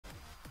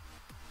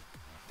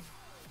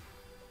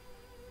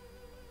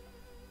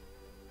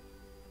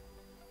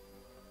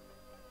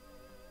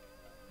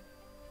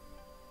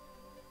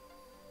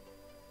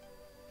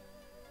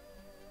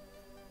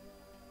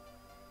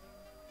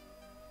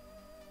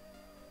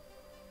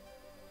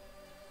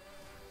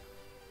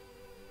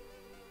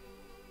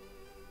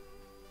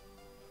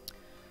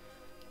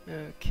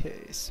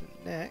Okay, so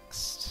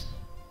next,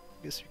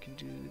 I guess we can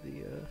do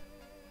the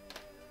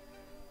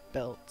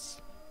belts,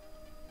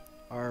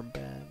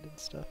 armband and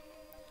stuff.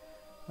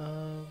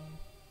 We'll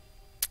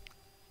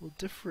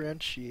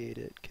differentiate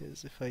it,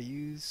 because if I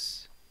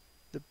use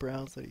the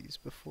browns that I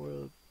used before,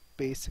 it'll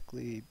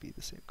basically be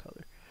the same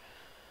color.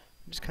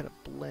 Just kind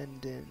of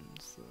blend in,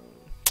 so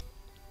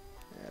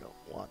I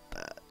don't want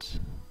that.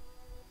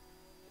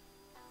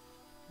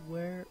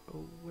 Where,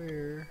 oh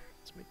where,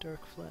 is my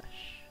dark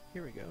flesh?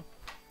 Here we go.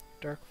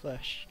 Dark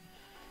flesh.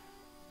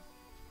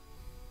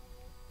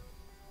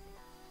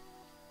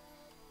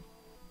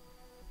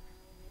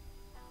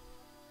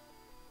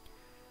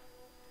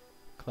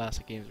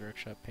 Classic Games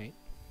Workshop paint.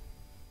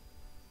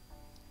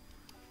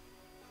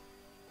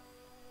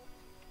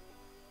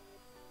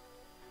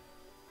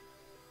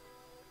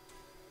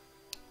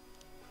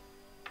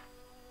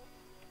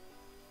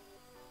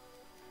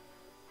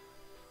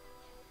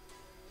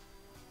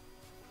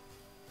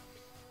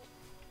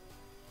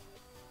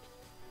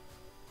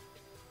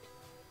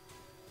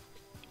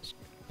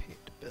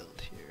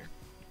 Build here.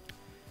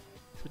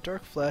 So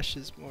dark flesh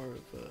is more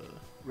of a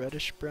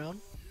reddish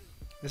brown.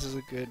 This is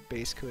a good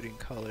base coating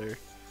color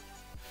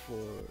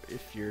for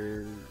if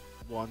you're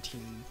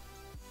wanting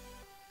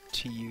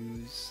to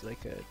use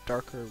like a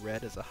darker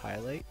red as a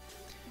highlight,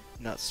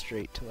 not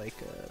straight to like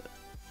a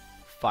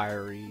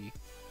fiery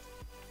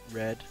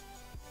red,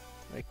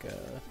 like a,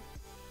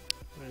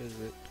 what is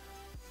it,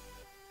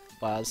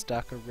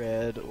 Vazdaka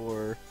red,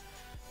 or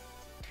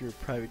if you're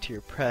a privateer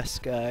press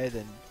guy,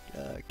 then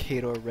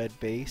Kador red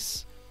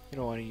base. You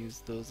don't want to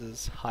use those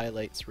as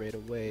highlights right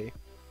away.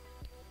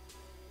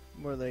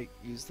 More like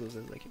use those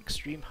as like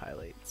extreme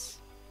highlights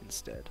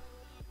instead.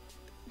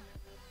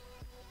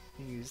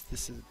 Use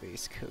this as a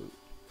base coat,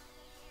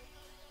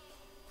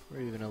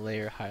 or even a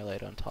layer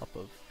highlight on top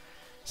of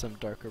some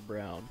darker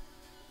brown.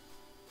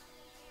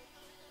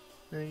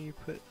 Then you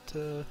put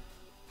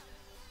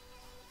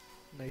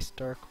nice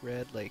dark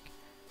red, like,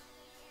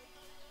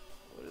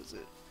 what is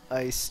it?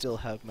 I still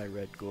have my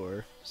red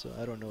gore, so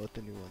I don't know what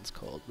the new one's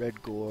called.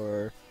 Red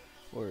gore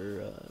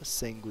or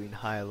sanguine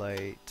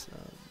highlight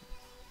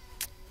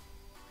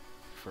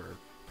for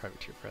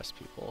privateer press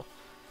people.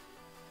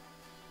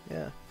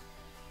 Yeah.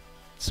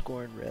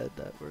 Scorn red,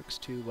 that works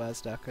too.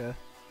 Wazdaka.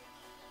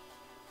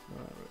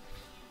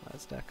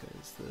 Wazdaka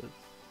is the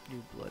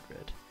new blood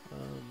red.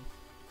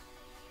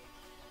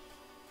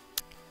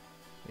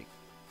 Like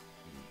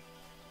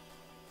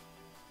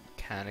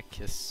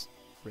Mechanicus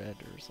red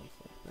or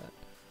something like that.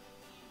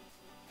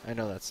 I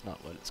know that's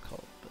not what it's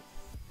called, but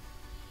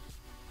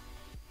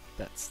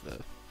that's the,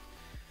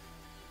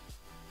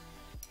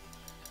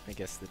 I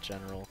guess, the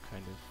general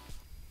kind of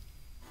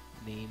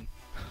name.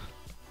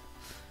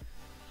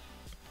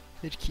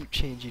 They'd keep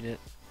changing it.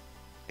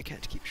 I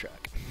can't keep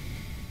track.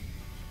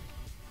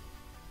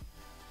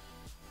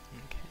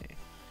 Okay.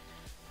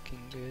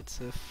 Looking good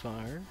so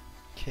far.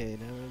 Okay,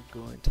 now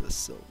we're going to the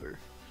silver.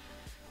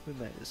 We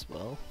might as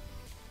well,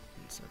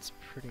 since that's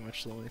pretty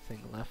much the only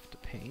thing left to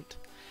paint.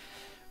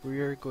 We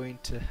are going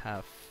to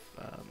have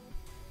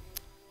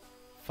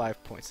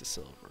 5 points of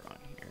silver on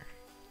here.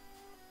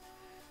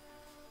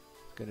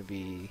 It's going to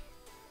be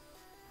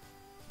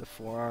the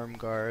forearm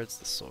guards,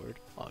 the sword,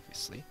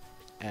 obviously,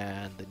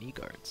 and the knee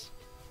guards.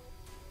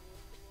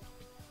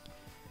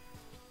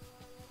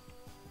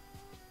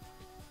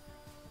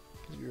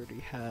 Because we already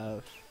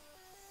have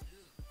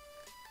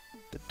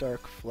the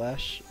dark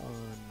flesh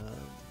on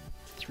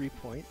 3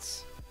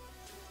 points.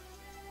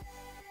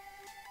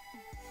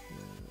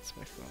 That's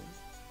my phone.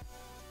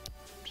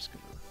 I'm just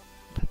gonna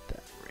let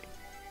that ring.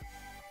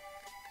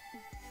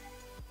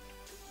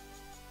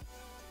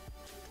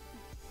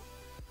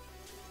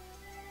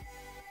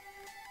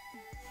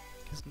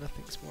 Because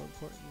nothing's more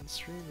important than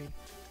streaming,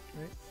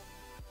 right?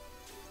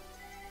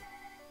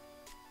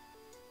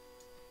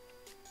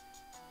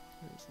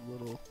 There's a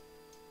little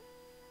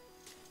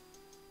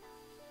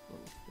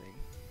thing,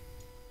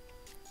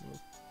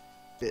 little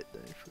bit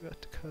that I forgot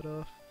to cut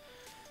off.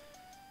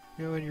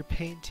 You know, when you're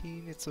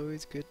painting, it's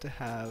always good to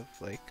have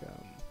like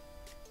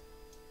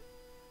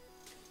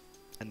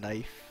a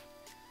knife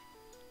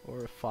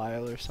or a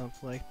file or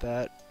something like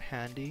that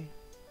handy,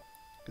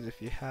 because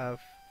if you have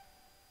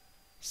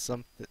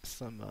some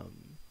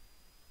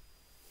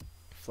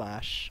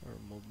flash or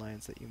mold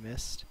lines that you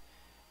missed,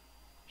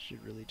 you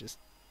should really just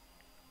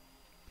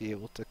be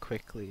able to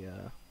quickly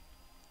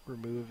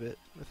remove it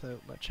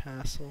without much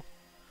hassle.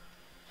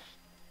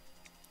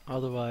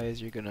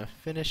 Otherwise, you're gonna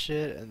finish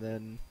it and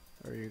then,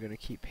 or you're gonna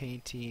keep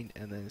painting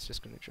and then it's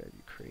just gonna drive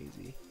you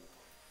crazy.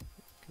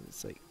 Because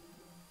it's like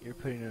you're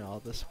putting in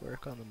all this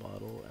work on the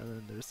model and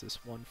then there's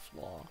this one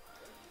flaw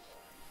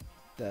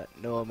that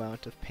no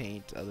amount of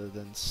paint other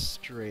than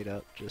straight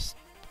up just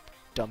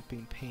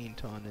dumping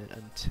paint on it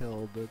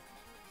until the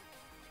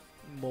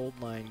mold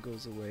line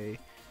goes away,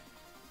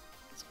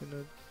 it's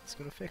gonna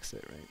fix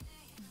it, right?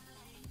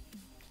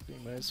 So you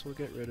might as well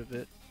get rid of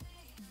it.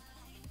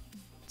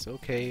 It's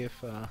okay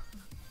if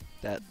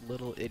that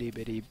little itty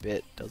bitty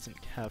bit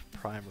doesn't have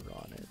primer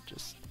on it,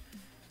 just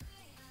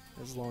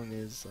as long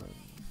as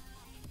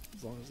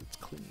as long as it's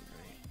clean,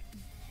 right?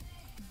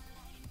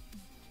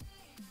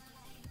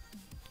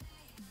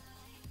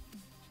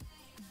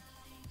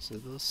 So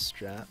those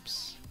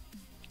straps,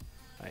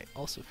 I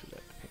also forgot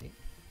to paint.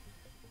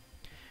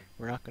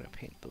 We're not going to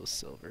paint those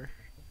silver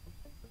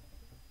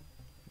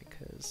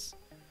because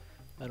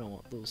I don't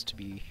want those to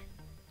be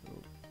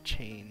little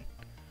chain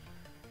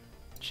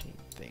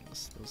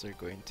things. Those are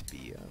going to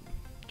be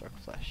dark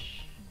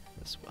flesh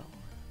as well.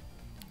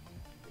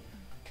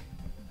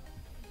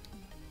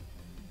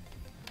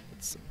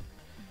 Get some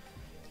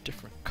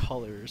different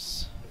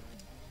colors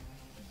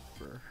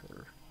for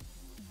her.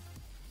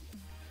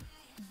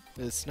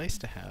 It's nice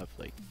to have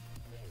like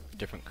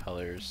different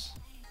colors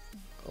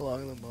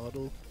along the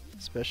model,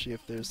 especially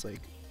if there's like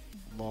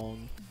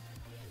long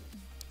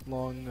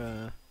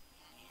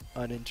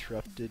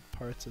uninterrupted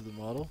parts of the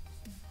model.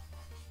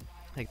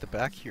 Like the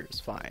back here is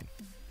fine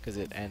because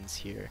it ends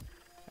here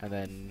and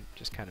then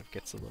just kind of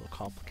gets a little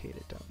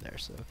complicated down there.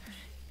 So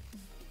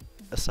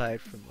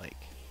aside from like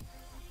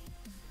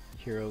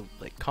hero,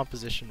 like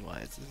composition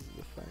wise,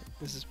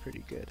 this is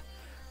pretty good.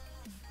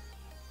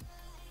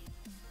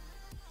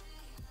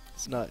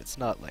 It's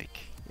not like,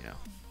 you know,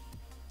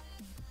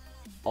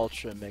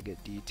 ultra mega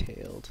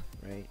detailed,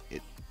 right?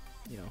 It,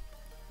 you know,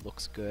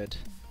 looks good,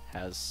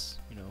 has,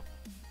 you know,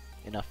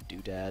 enough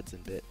doodads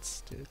and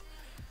bits to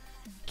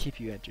keep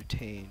you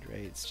entertained,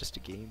 right? It's just a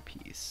game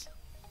piece.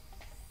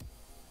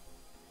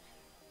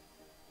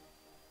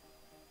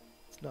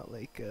 It's not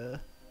like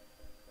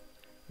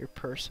your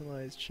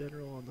personalized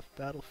general on the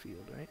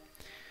battlefield, right?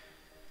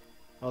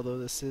 Although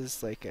this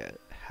is like a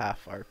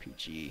half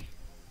RPG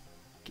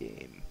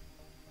game.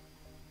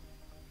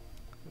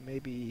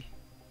 Maybe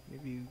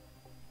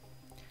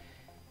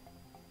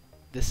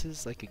this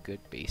is like a good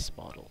base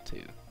model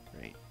too,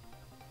 right?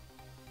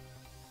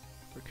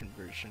 For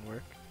conversion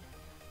work.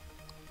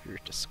 If you're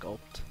to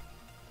sculpt,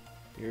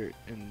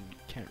 and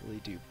can't really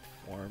do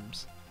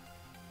forms,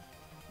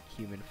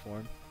 human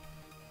form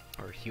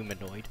or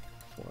humanoid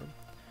form.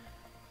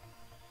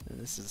 And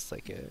this is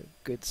like a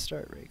good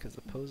start, right? Because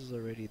the pose is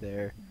already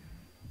there.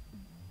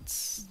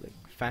 It's like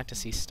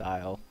fantasy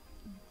style.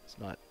 It's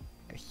not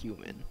a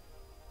human.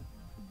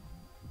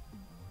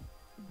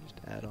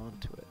 Just add on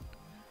to it.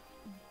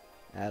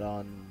 Add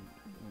on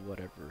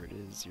whatever it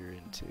is you're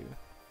into.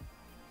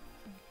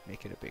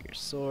 Make it a bigger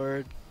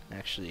sword.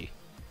 Actually,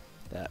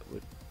 that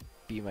would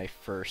be my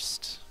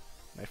first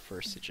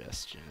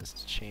suggestion, is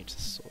to change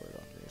the sword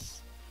on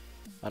this.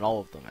 On all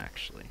of them,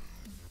 actually.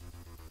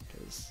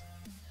 Because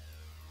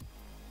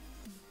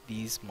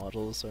these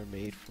models are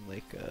made from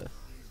like a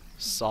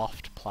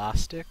soft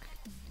plastic.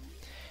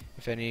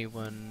 If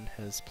anyone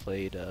has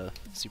played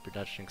Super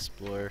Dungeon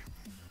Explorer,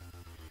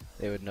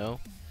 they would know.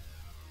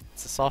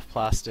 It's a soft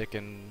plastic,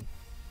 and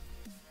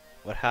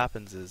what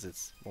happens is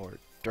it's more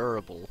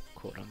durable,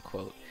 quote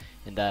unquote,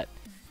 in that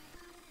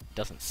it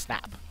doesn't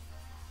snap,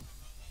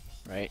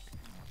 right?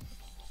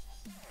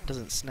 It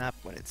doesn't snap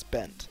when it's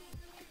bent,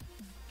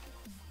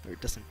 or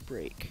it doesn't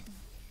break,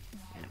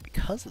 and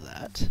because of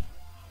that,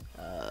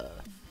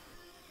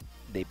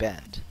 they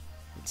bend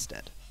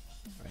instead,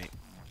 right?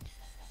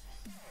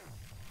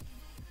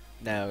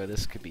 Now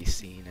this could be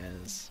seen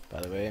as, by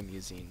the way, I'm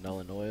using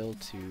Null and Oil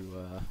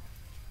to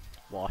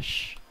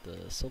wash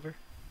the silver.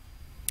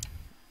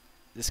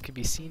 This could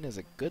be seen as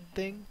a good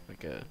thing,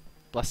 like a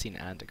blessing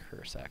and a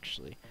curse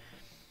actually,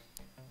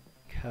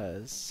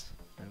 because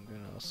I'm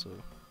going to also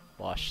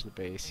wash the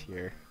base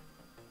here.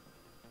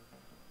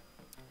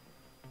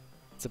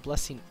 It's a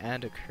blessing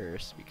and a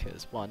curse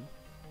because one,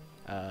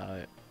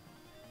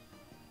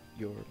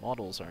 your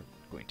models aren't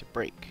going to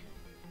break.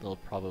 They'll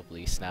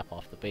probably snap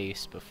off the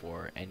base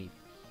before any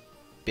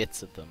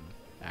bits of them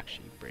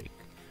actually break.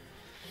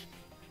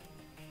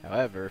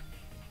 However,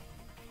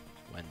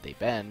 when they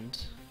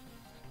bend,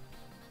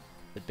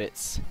 the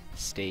bits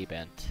stay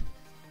bent,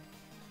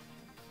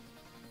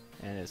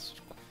 and it's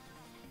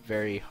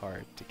very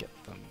hard to get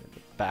them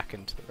back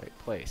into the right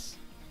place.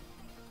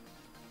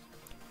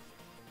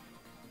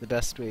 The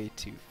best way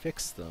to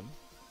fix them,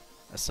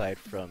 aside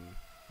from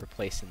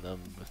replacing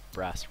them with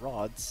brass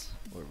rods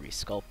or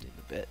resculpting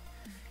the bit,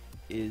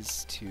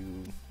 is to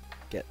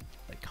get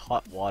like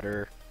hot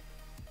water,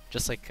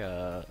 just like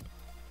a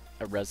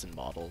resin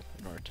model,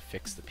 in order to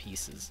fix the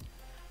pieces.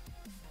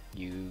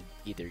 You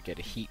either get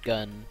a heat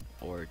gun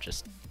or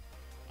just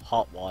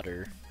hot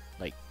water,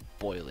 like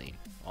boiling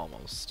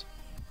almost,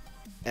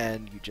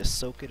 and you just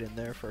soak it in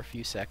there for a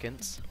few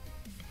seconds,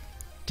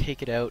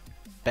 take it out,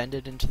 bend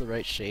it into the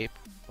right shape,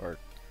 or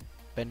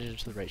bend it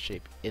into the right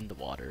shape in the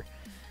water,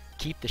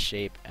 keep the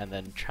shape, and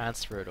then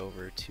transfer it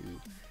over to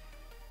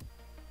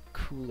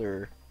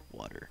cooler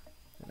water.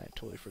 And I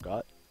totally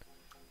forgot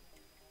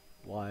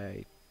why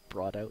I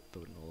brought out the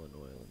Null and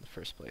Oil in the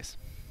first place.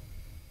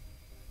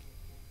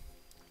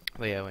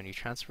 But yeah, when you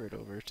transfer it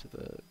over to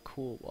the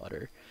cool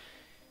water,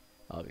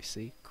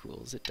 obviously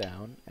cools it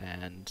down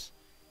and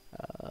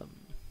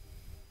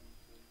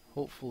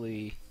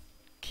hopefully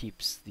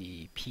keeps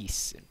the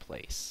piece in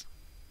place.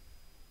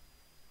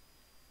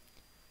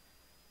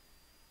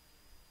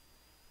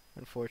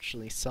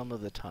 Unfortunately, some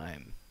of the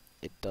time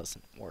it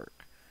doesn't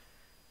work.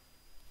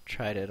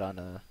 Tried it on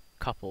a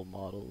couple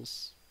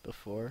models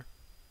before.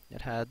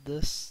 It had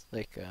this,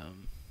 like,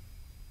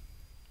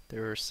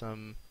 there were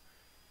some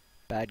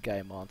bad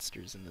guy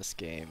monsters in this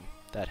game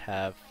that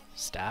have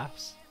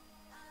staffs.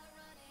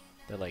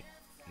 They're like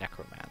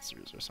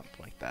necromancers or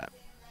something like that.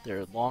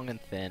 They're long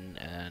and thin,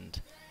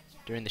 and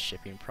during the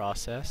shipping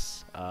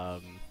process,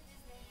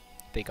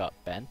 they got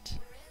bent,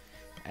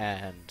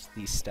 and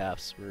these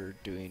staffs were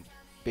doing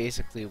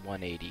basically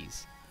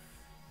 180s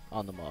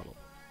on the model.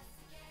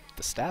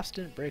 The staffs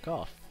didn't break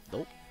off.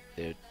 Nope.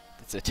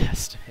 It's a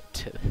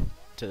testament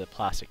to the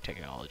plastic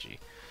technology.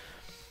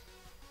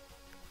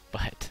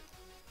 But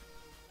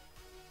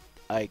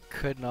I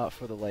could not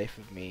for the life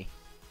of me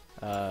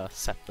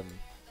set them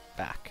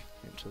back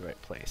into the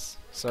right place.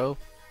 So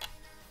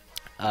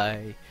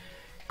I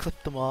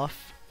clipped them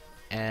off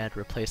and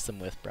replaced them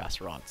with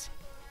brass rods.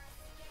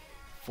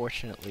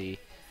 Fortunately,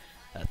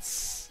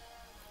 that's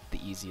the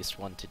easiest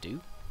one to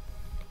do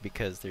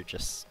because they're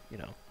just, you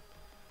know,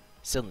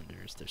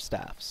 cylinders, they're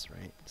staffs,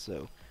 right?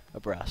 So a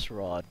brass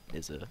rod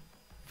is a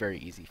very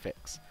easy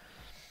fix.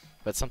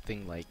 But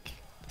something like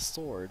the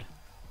sword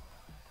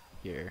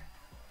here,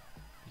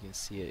 you can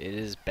see it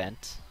is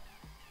bent,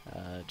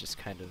 just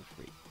kind of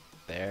right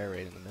there,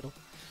 right in the middle.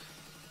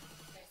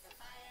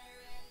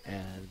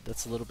 And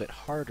that's a little bit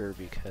harder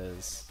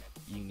because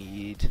you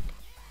need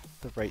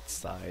the right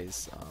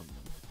size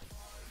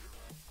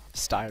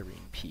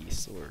styrene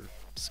piece or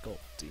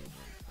sculpting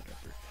or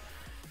whatever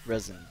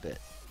resin bit,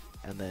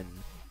 and then,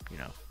 you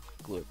know,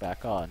 glue it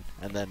back on.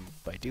 And then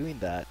by doing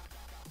that,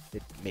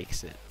 it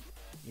makes it,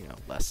 you know,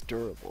 less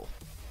durable.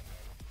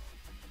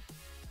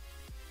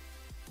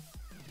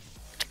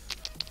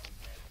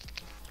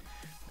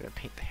 I'm gonna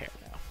paint the hair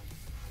now.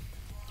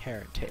 Hair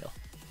and tail.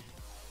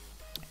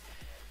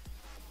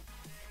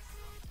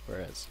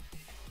 Whereas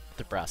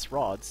the brass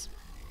rods,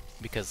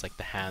 because like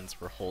the hands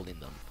were holding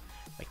them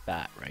like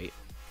that, right?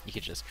 You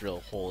could just drill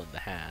a hole in the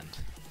hand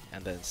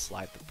and then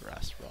slide the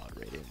brass rod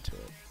right into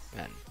it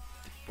and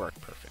it worked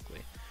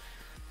perfectly.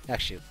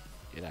 Actually,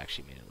 it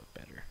actually made it look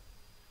better,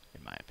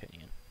 in my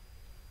opinion.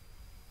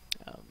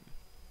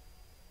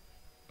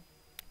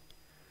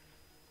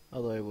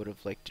 Although I would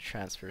have liked to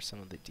transfer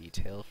some of the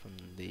detail from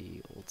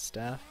the old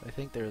staff. I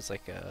think there was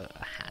like a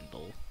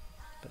handle,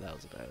 but that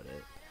was about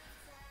it.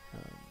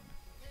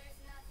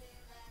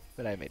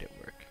 But I made it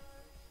work.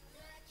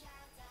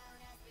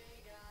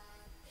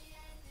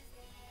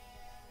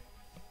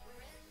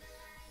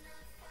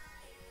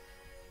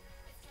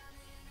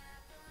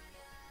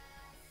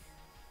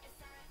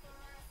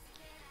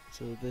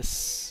 So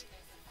this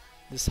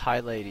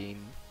highlighting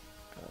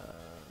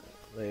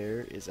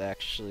layer is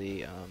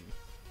actually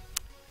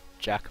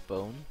Jack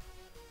Bone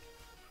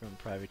from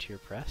Privateer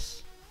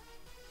Press.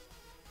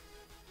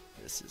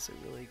 This is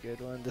a really good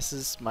one. This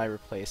is my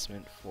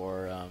replacement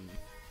for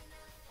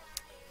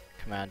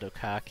Commando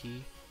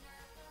Khaki,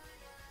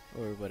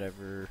 or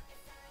whatever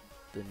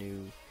the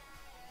new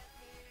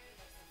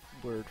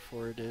word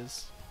for it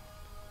is.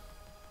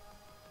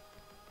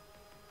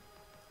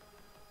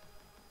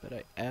 But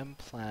I am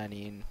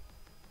planning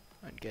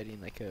on getting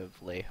like a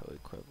Vallejo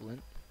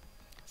equivalent,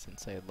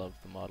 since I love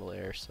the Model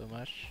Air so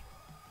much.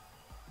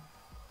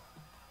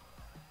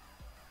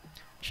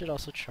 I should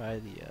also try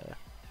the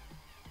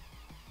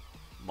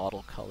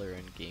model color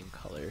and game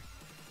color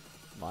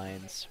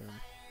lines from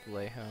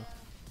Vallejo.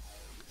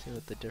 See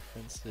what the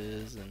difference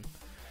is and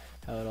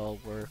how it all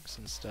works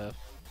and stuff.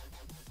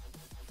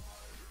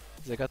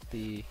 'Cause I got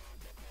the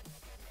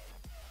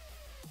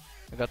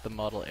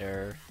Model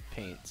Air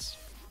paints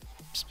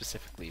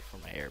specifically for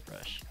my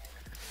airbrush.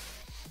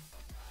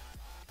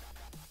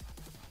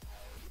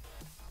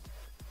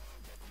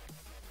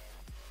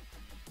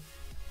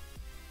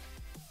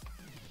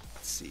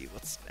 Let's see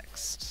what's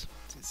next.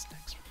 What's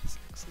next?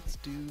 Let's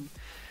do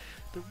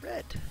the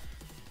red. The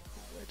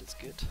red is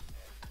good.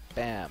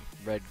 Bam!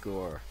 Red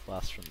gore,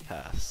 blast from the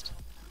past.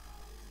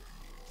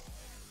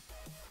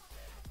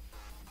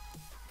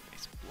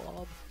 Nice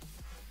blob.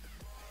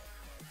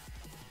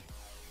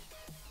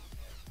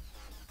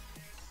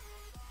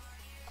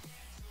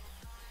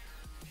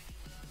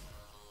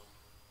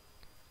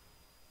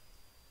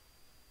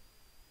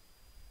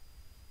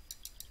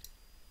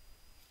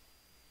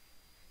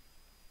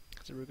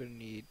 So we're gonna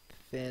need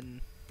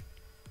thin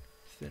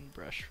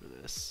brush for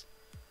this.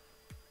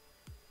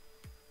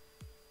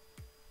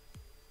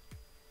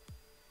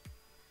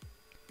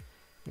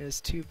 And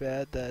it's too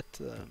bad that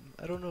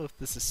I don't know if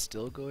this is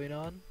still going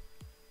on,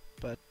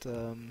 but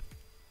the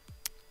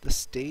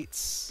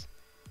States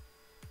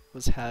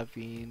was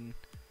having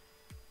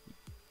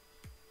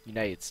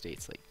United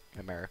States, like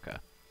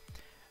America,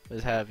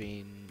 was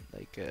having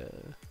like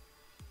a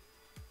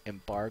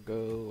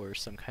embargo or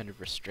some kind of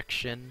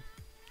restriction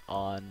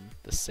on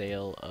the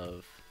sale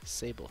of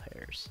sable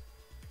hairs.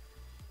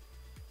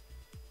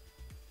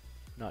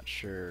 Not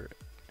sure,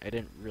 I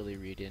didn't really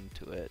read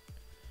into it.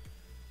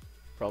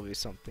 Probably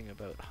something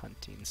about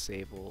hunting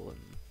sable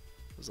and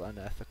was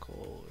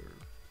unethical or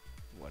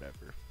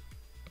whatever.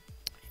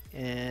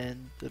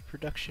 and the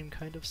production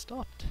kind of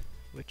stopped,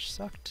 which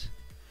sucked.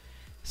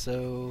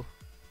 So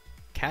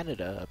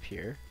Canada up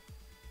here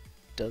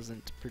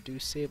doesn't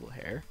produce sable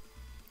hair.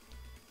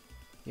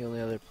 The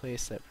only other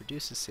place that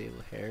produces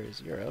sable hair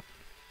is Europe,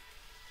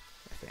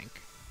 I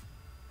think.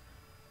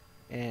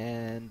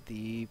 And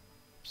the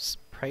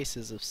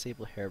prices of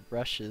sable hair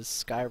brushes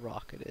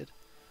skyrocketed.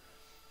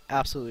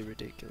 Absolutely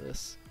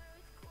ridiculous.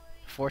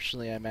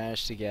 Fortunately, I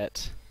managed to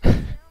get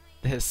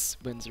this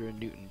Winsor &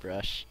 Newton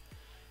brush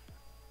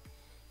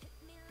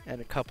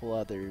and a couple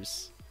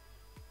others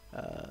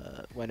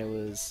when it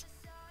was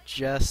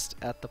just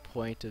at the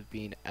point of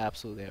being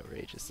absolutely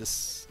outrageous.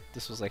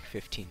 This was like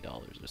 $15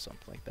 or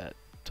something like that.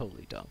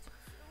 Totally dumb.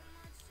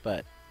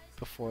 But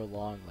before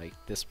long, like,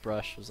 this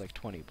brush was like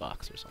 20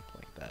 bucks or something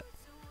like that.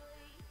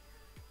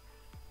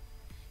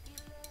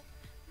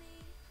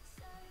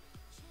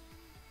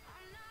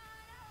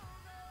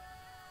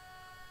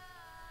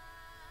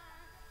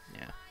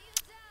 Yeah.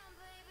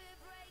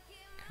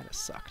 Kinda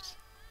sucked.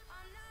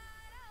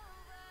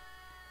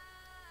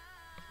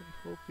 I'm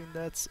hoping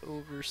that's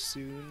over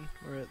soon,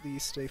 or at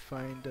least I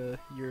find a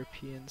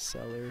European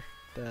seller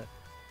that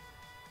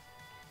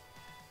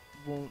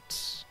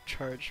won't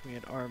charge me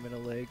an arm and a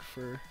leg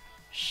for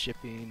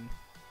shipping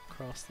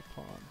across the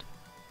pond.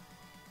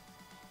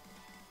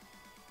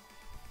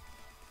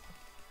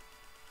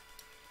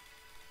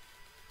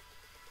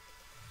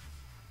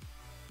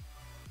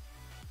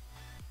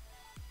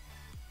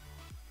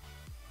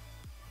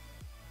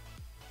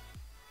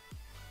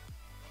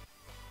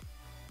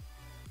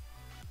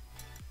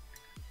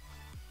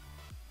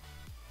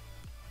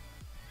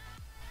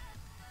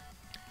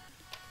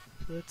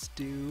 Let's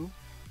do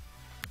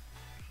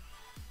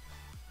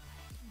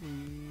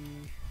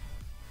the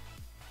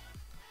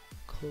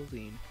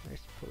clothing, I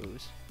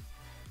suppose.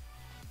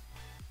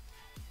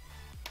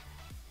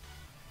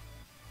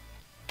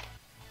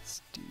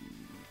 Let's do...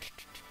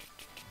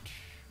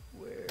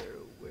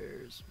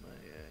 Where's my...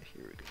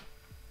 here we go.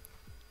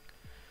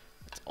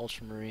 That's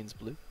Ultramarines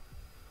Blue.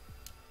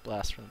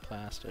 Blast from the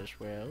Past as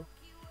well.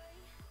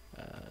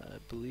 I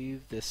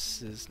believe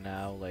this is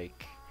now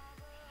like...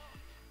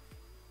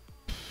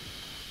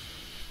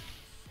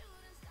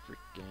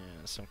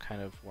 some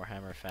kind of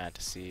Warhammer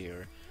Fantasy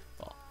or,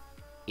 well,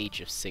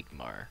 Age of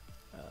Sigmar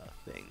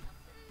thing.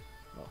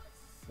 Well,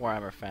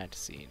 Warhammer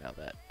Fantasy, now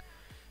that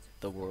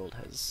the world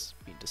has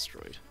been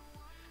destroyed.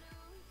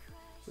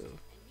 So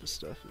the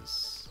stuff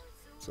is,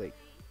 it's like,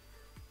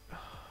 oh,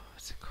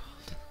 what's it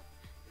called?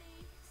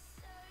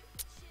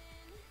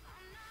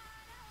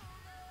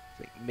 It's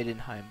like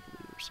Middenheim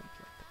Blue or something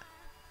like that.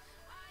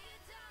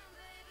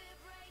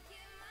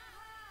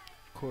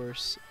 Of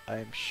course,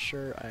 I'm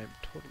sure I am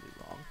totally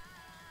wrong.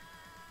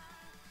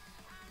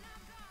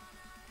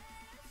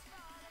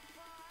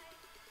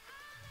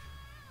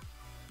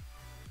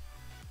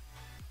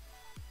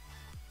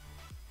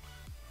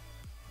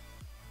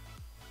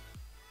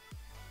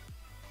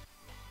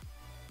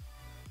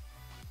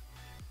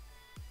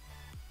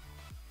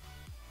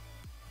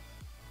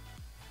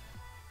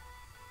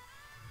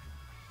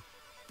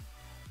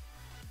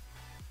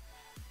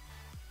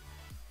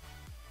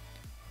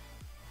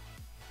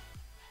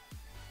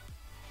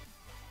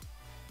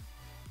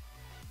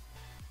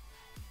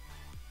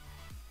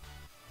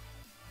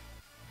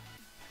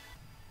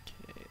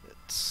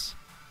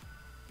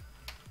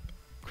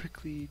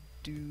 Quickly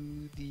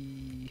do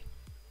the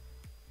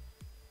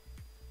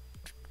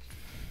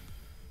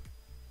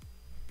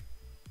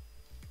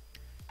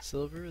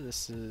silver.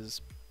 This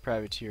is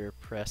Privateer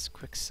Press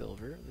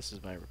Quicksilver. This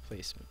is my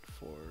replacement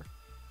for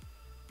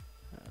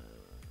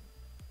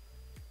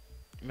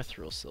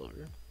Mithril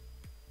Silver,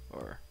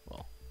 or,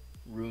 well,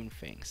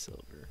 Runefang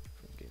Silver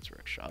from Games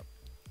Workshop.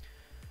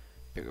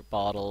 Bigger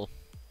bottle,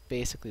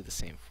 basically the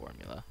same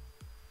formula.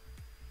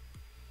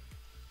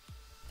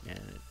 And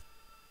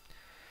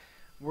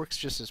it works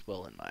just as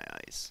well in my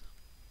eyes.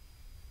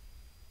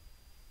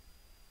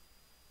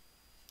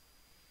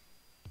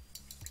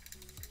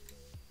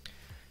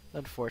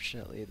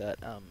 Unfortunately, that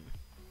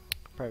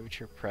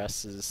Privateer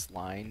Press's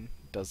line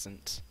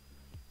doesn't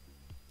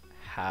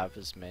have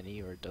as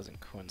many, or doesn't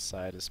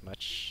coincide as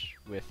much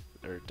with,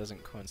 or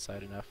doesn't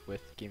coincide enough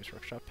with Games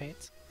Workshop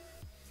paints.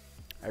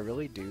 I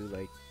really do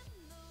like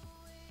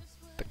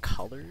the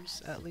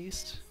colors, at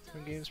least,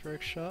 from Games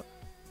Workshop.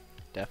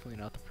 Definitely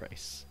not the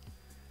price.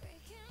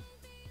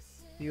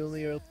 The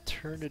only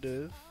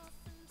alternative,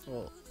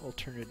 well,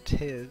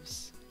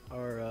 alternatives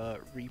are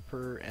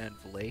Reaper and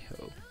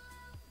Vallejo.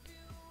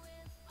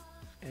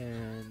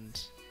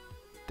 And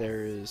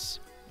there is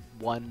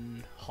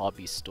one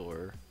hobby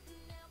store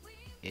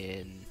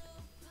in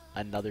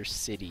another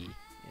city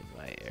in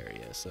my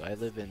area. So I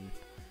live in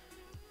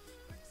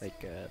like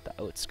the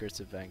outskirts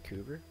of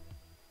Vancouver,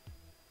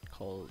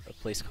 called a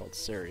place called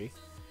Surrey.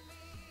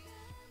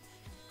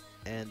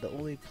 And the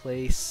only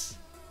place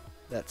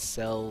that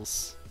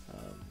sells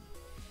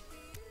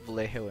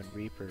Vallejo and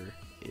Reaper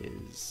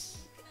is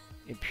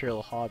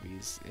Imperial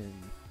Hobbies in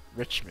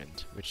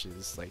Richmond, which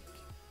is like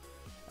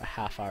a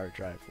half-hour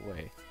drive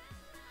away.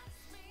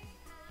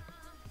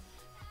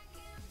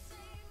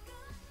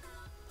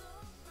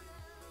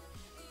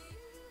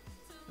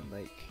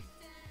 like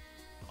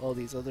all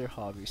these other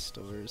hobby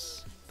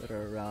stores that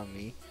are around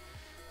me,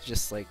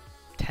 just like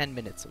 10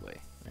 minutes away,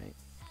 right?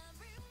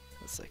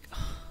 It's like,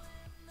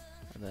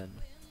 and then,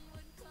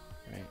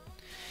 right?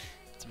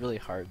 It's really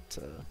hard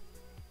to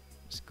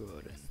just go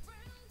out and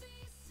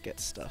get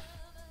stuff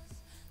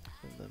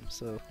from them.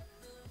 So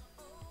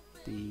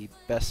the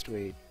best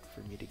way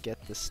for me to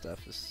get this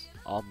stuff is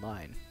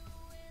online.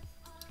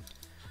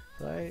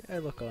 So I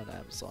look on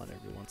Amazon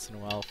every once in a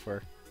while for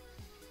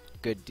a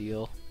good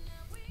deal.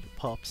 It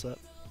pops up.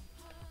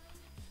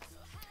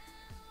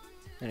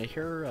 And I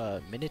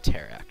hear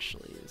Minotaur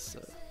actually is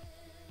a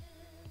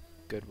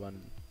good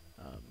one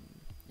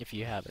if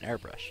you have an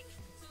airbrush.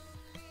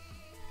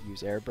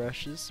 Use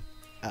airbrushes,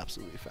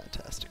 absolutely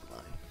fantastic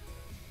line.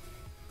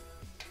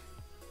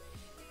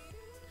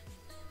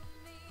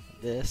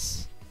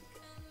 This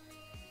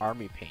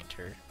Army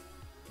Painter,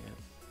 yeah.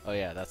 Oh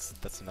yeah,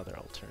 that's another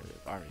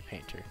alternative, Army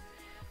Painter.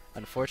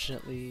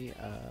 Unfortunately,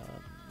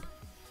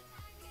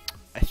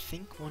 I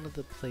think one of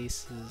the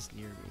places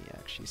near me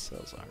actually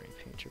sells Army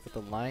Painter, but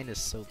the line is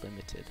so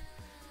limited.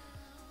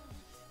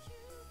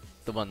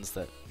 The ones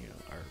that, you know,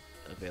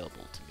 are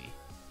available to me,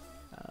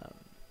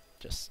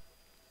 just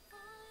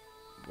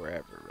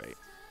wherever, right?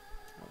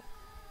 Oh.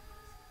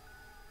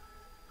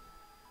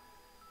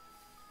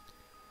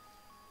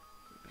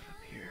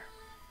 Up here.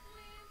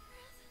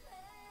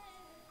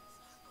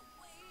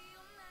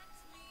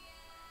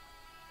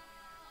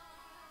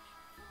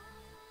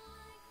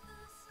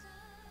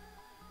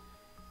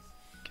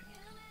 Okay.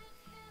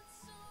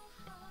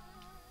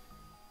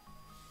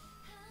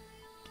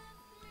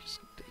 Just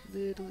a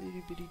little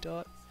itty bitty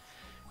dot.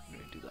 I'm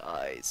gonna do the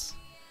eyes.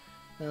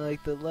 And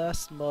like the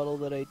last model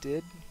that I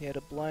did, he had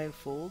a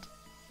blindfold.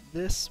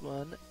 This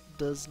one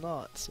does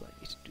not, so I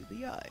need to do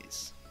the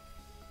eyes.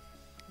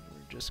 And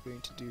we're just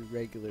going to do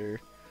regular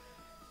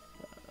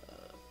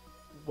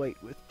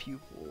white with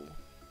pupil.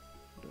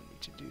 Don't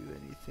need to do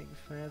anything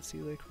fancy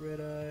like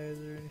red eyes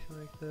or anything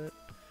like that.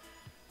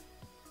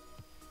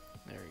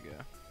 There we go.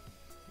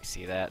 You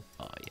see that?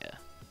 Oh yeah,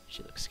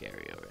 she looks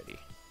scary already.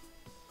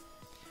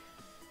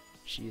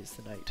 She is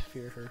the night,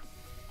 fear her.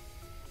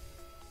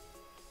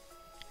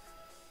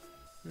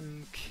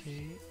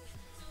 Okay,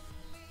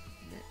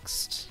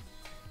 next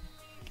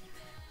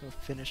we'll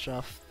finish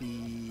off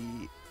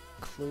the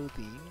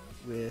clothing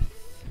with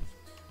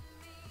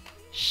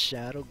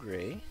Shadow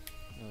Gray,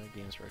 another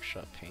Games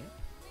Workshop paint.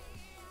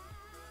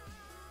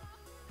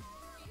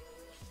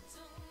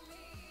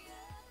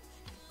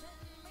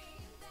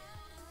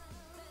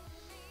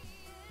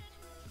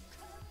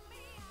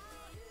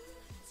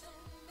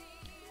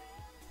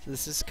 So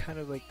this is kind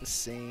of like the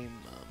same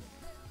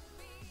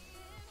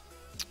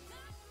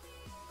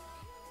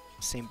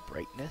same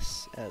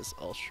brightness as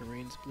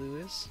Ultramarine's blue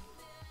is.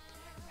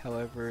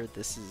 However,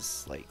 this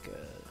is like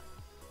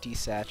a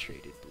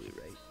desaturated blue,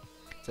 right?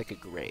 It's like a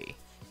gray.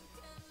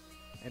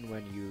 And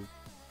when you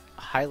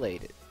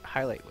highlight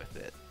with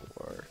it,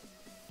 or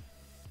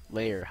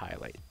layer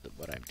highlight,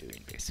 what I'm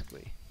doing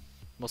basically,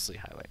 mostly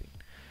highlighting,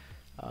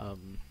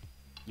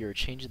 you're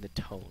changing the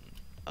tone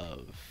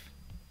of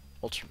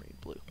Ultramarine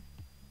blue.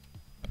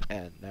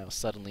 And now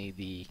suddenly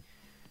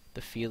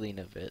the feeling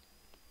of it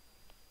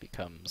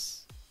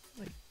becomes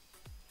like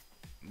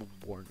a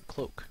worn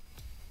cloak,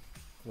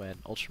 when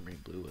Ultramarine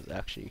blue was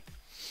actually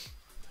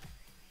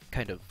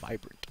kind of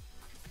vibrant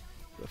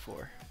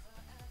before.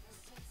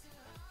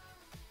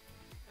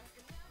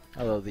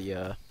 Although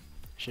the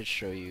should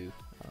show you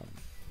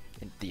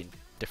the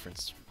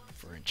difference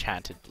for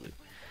Enchanted blue.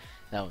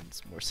 That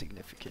one's more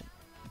significant.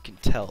 You can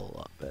tell a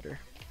lot better.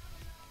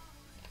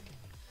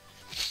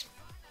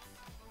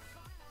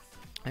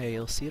 Hey,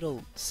 you'll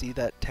see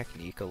that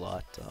technique a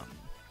lot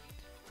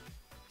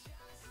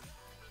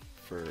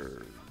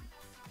for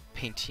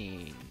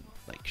painting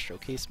like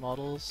showcase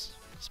models,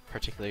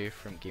 particularly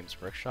from Games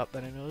Workshop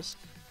that I noticed,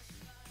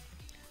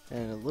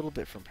 and a little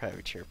bit from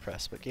Privateer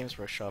Press. But Games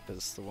Workshop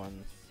is the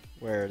one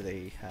where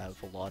they have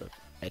a lot of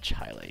edge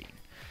highlighting,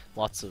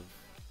 lots of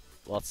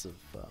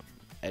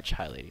edge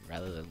highlighting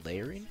rather than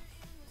layering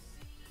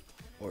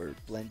or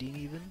blending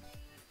even.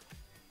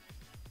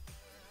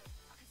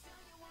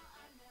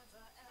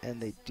 And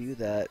they do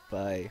that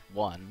by,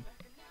 one,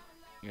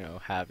 you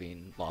know,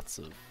 having lots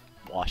of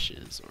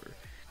washes or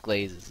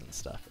glazes and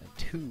stuff, and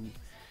two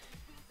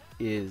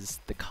is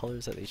the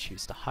colors that they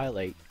choose to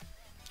highlight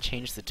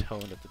change the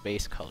tone of the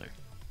base color.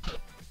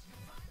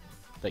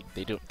 Like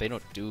they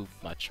don't do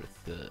much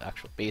with the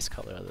actual base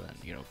color other than,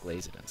 you know,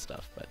 glaze it and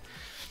stuff, but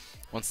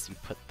once you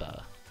put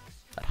that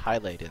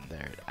highlight in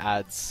there,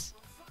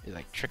 it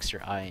like tricks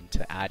your eye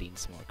into adding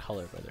some more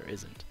color where there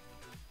isn't.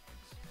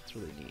 It's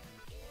really neat.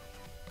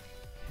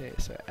 Okay,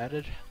 so I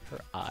added her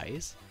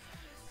eyes.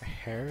 Her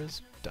hair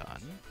is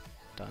done.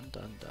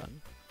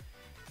 Done.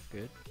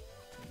 Good.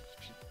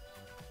 She's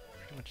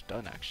pretty much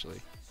done,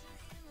 actually.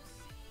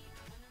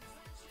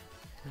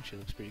 And she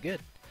looks pretty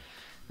good.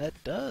 That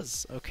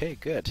does! Okay,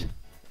 good.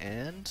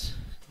 And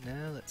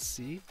now let's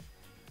see.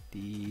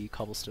 The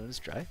cobblestone is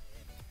dry.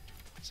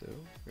 So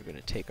we're going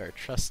to take our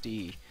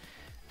trusty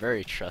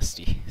very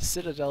trusty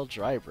Citadel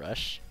dry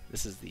brush.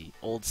 This is the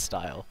old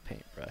style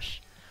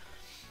paintbrush.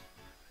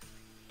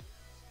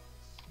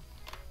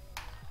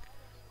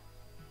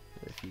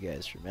 If you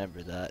guys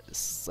remember that,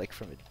 this is like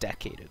from a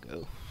decade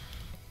ago.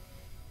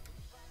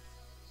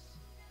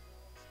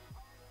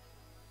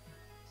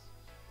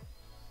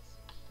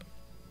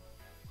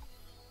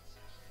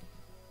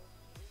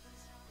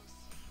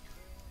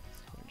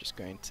 I'm just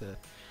going to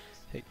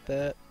take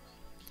that,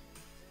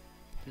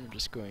 and I'm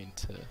just going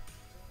to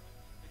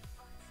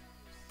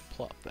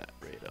plop that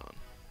right on.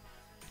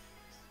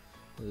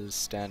 This is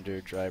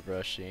standard dry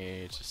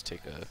brushing. Just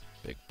take a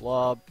big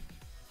blob,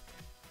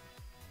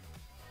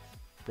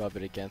 rub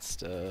it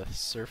against a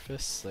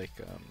surface like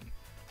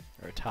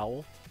or a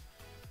towel,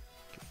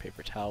 like a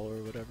paper towel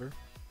or whatever.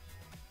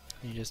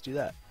 And you just do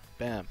that.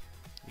 Bam!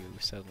 You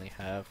suddenly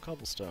have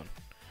cobblestone.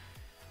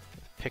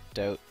 Picked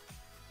out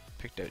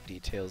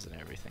details and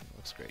everything.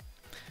 Looks great.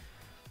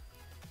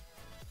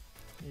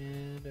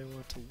 And I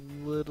want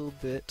a little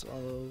bit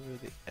all over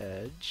the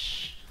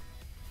edge.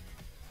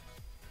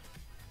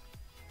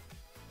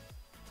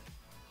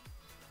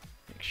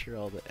 Make sure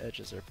all the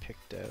edges are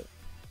picked out.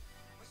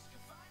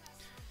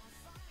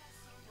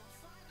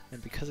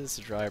 And because it's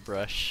a dry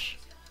brush,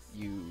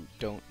 you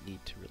don't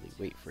need to really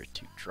wait for it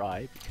to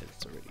dry because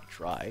it's already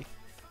dry.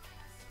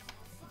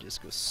 You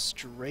just go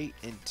straight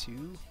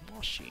into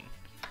washing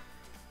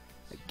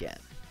again.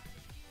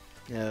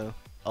 Now,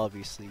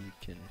 obviously you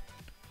can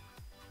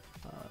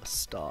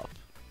stop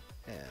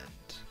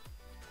and,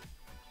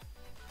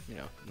 you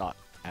know, not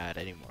add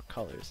any more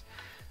colors,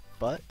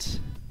 but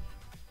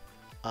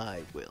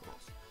I will.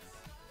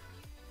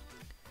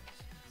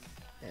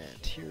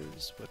 And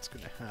here's what's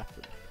going to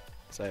happen.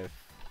 So I've